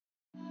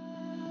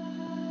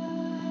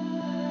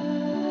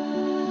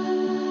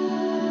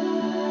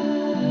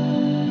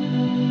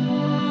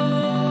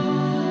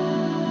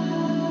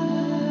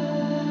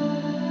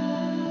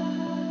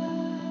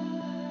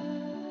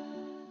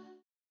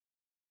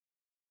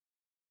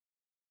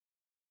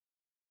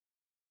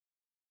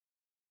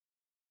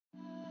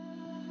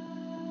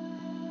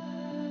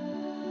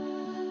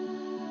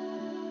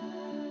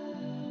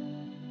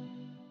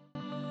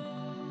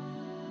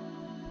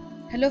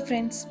Hello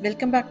friends,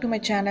 welcome back to my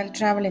channel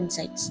Travel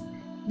Insights.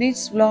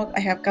 This vlog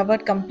I have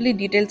covered complete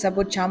details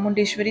about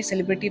Chamundeshwari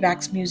Celebrity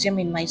Wax Museum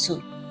in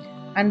Mysore,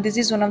 and this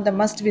is one of the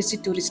must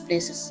visit tourist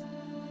places.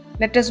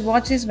 Let us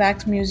watch this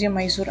wax museum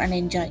Mysore and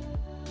enjoy.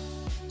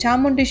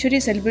 Chamundeshwari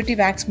Celebrity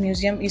Wax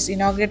Museum is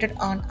inaugurated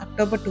on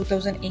October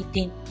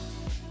 2018.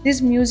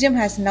 This museum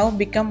has now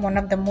become one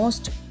of the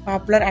most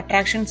popular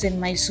attractions in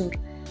Mysore.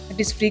 It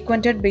is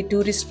frequented by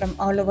tourists from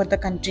all over the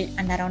country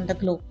and around the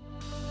globe.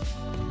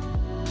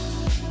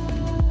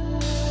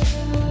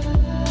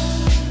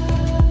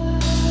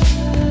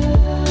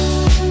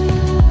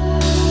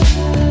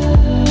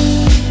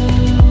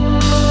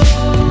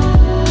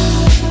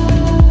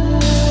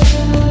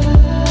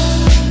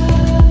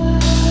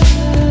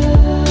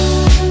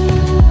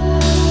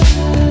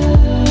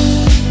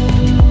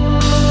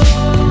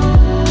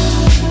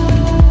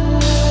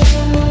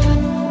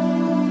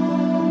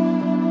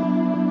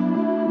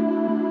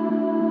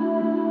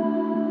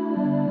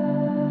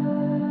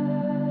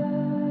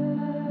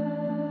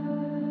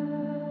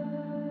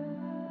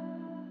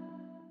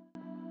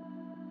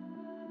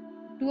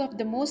 Two of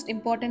the most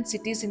important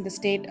cities in the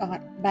state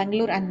are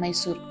Bangalore and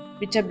Mysore,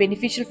 which are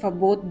beneficial for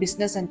both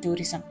business and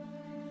tourism.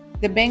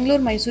 The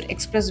Bangalore-Mysore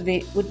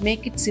Expressway would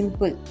make it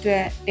simple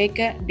to take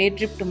a day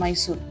trip to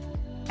Mysore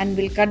and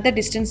will cut the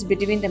distance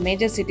between the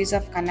major cities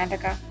of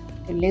Karnataka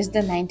to less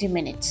than 90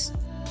 minutes.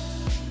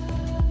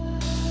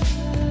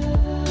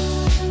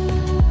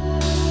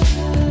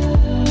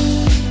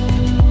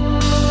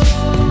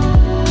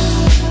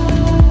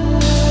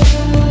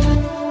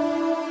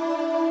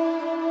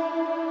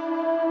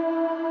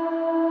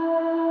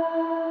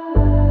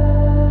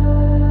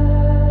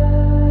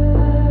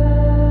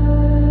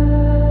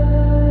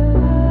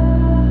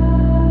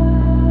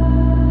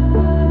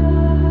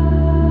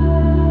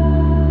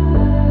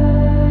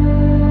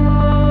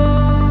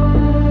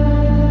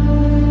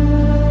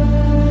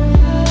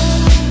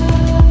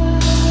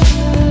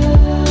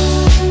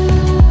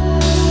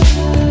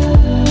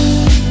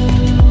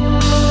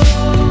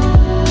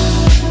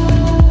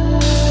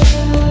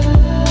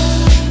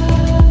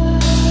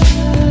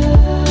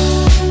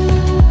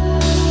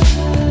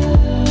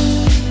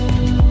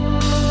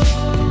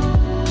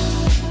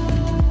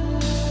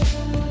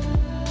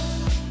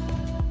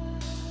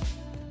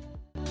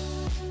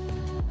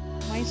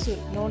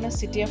 Mysore, known as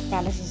City of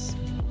Palaces,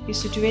 is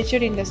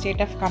situated in the state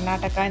of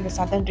Karnataka in the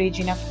southern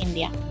region of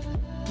India.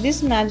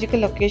 This magical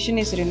location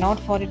is renowned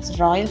for its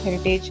royal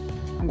heritage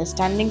and the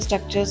stunning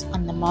structures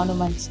and the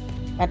monuments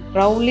that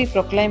proudly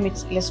proclaim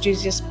its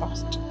illustrious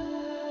past.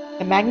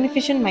 The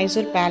magnificent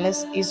Mysore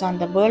Palace is on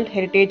the World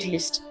Heritage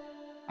List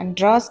and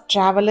draws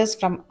travelers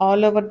from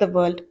all over the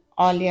world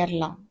all year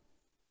long.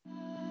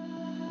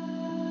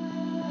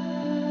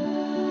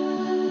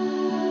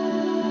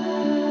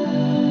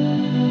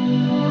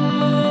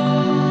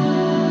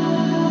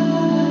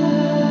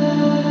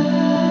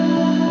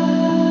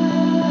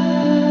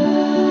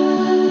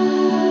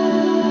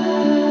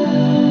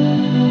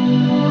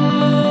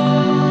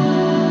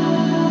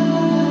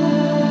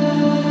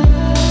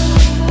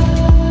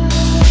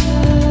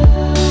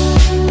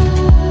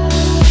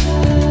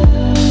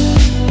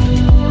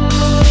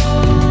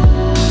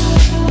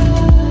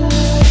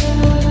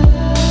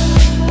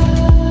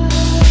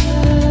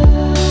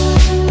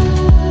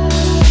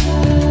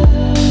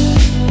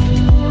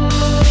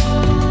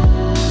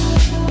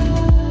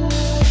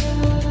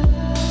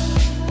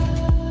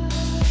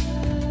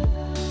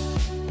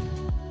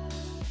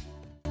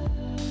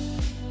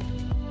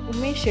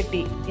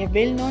 Shetty, a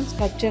well-known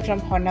sculptor from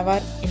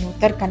Honavar in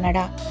Uttar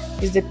Kannada,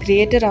 is the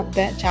creator of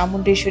the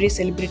Chamundeshwari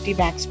Celebrity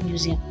Wax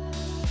Museum.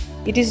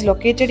 It is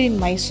located in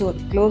Mysore,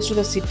 close to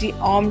the city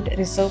Armed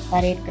Reserve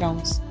Parade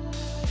Grounds.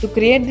 To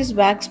create this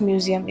wax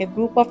museum, a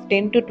group of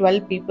 10 to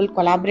 12 people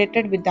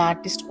collaborated with the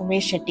artist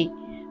Umesh Shetty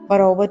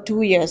for over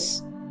 2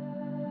 years.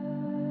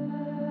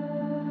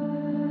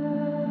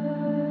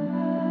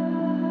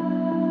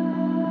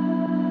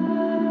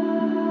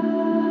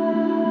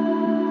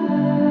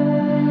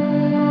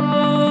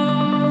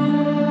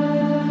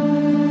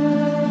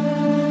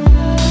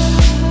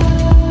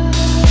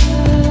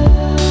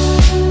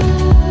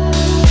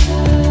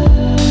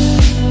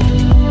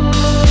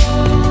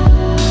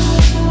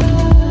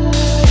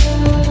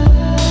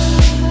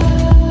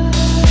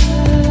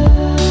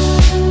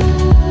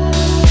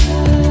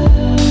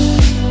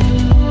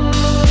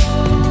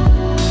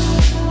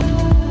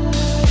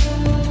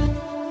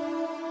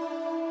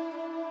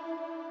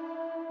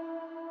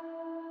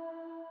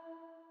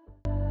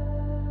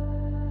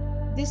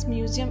 This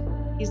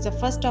museum is the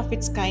first of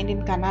its kind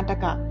in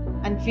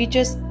Karnataka and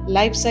features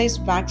life-size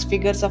wax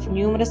figures of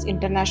numerous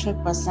international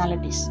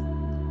personalities.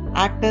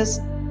 Actors,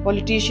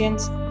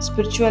 politicians,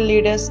 spiritual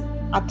leaders,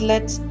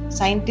 athletes,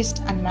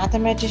 scientists and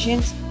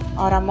mathematicians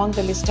are among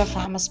the list of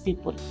famous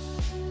people.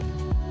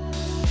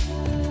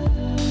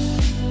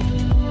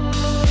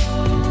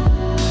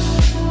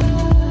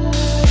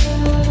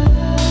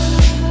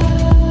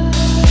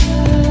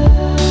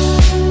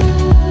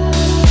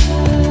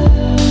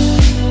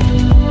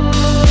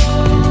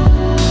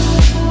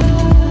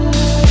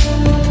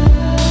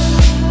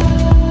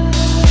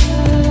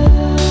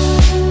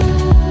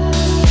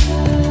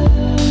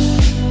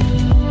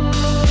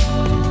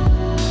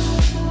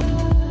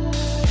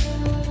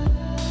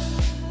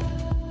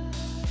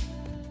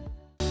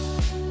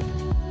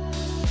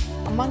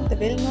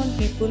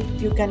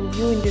 people you can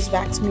view in this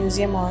wax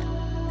museum are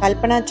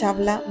Kalpana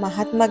Chawla,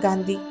 Mahatma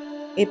Gandhi,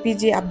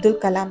 APJ Abdul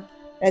Kalam,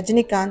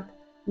 Rajnikanth,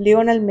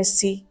 Lionel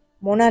Messi,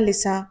 Mona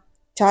Lisa,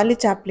 Charlie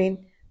Chaplin,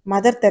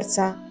 Mother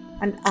Teresa,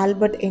 and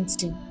Albert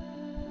Einstein.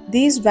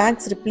 These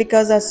wax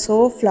replicas are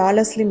so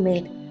flawlessly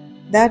made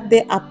that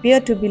they appear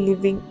to be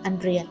living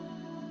and real.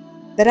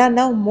 There are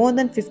now more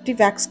than 50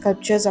 wax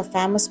sculptures of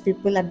famous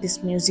people at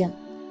this museum,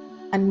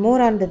 and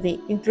more on the way,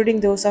 including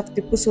those of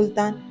Tipu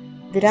Sultan,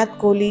 Virat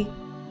Kholi,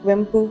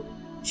 Kuvempu,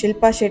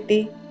 Shilpa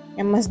Shetty,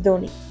 MS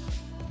Dhoni.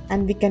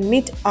 And we can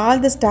meet all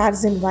the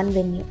stars in one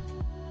venue.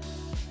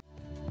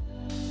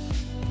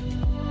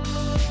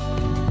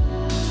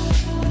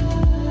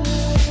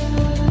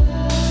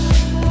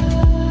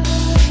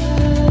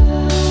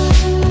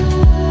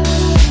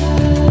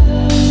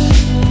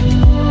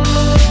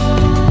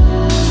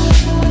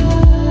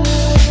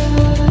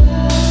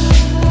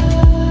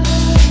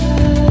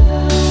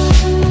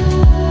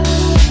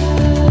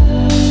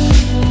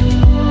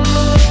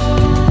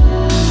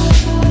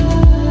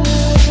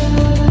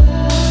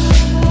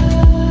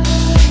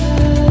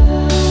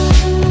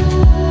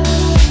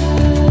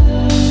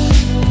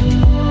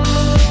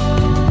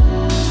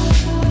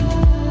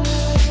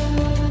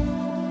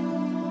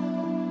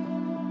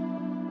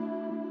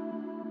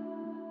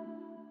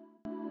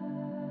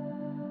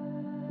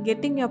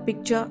 Getting your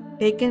picture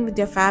taken with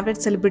your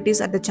favorite celebrities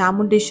at the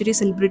Chamundeshwari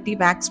Celebrity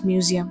Wax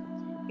Museum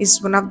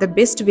is one of the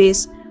best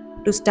ways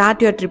to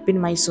start your trip in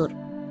Mysore.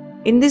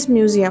 In this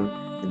museum,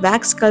 the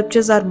wax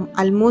sculptures are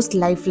almost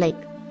lifelike.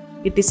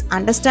 It is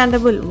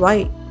understandable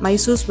why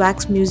Mysore's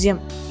Wax Museum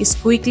is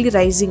quickly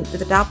rising to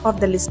the top of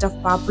the list of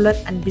popular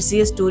and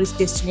busiest tourist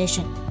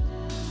destinations.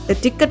 The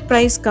ticket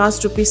price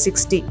costs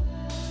 ₹60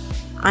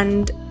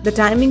 and the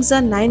timings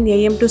are 9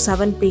 a.m. to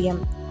 7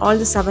 p.m. all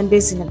the 7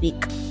 days in a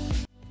week.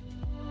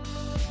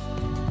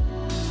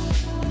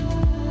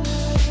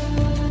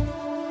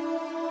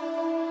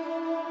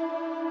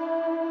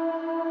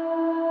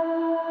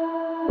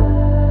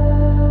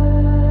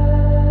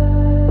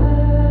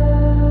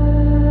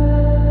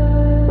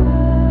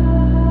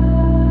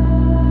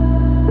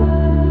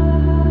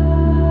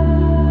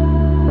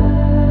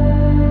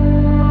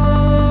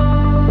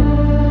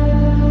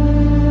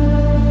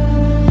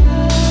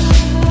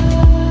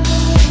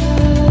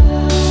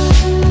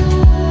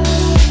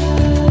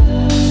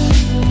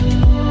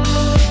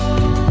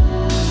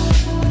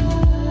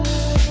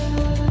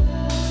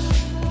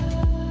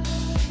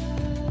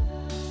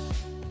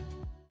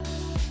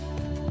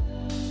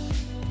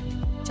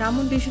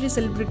 Chamundeshwari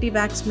Celebrity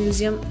Wax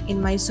Museum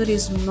in Mysore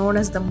is known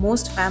as the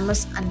most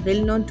famous and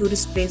well-known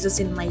tourist places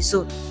in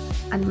Mysore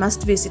and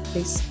must-visit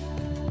place.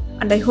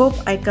 And I hope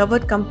I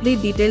covered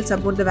complete details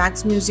about the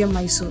Wax Museum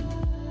Mysore.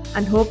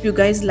 And hope you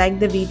guys liked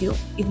the video.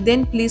 If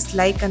then, please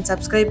like and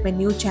subscribe my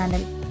new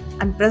channel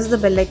and press the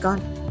bell icon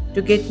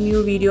to get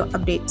new video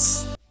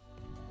updates.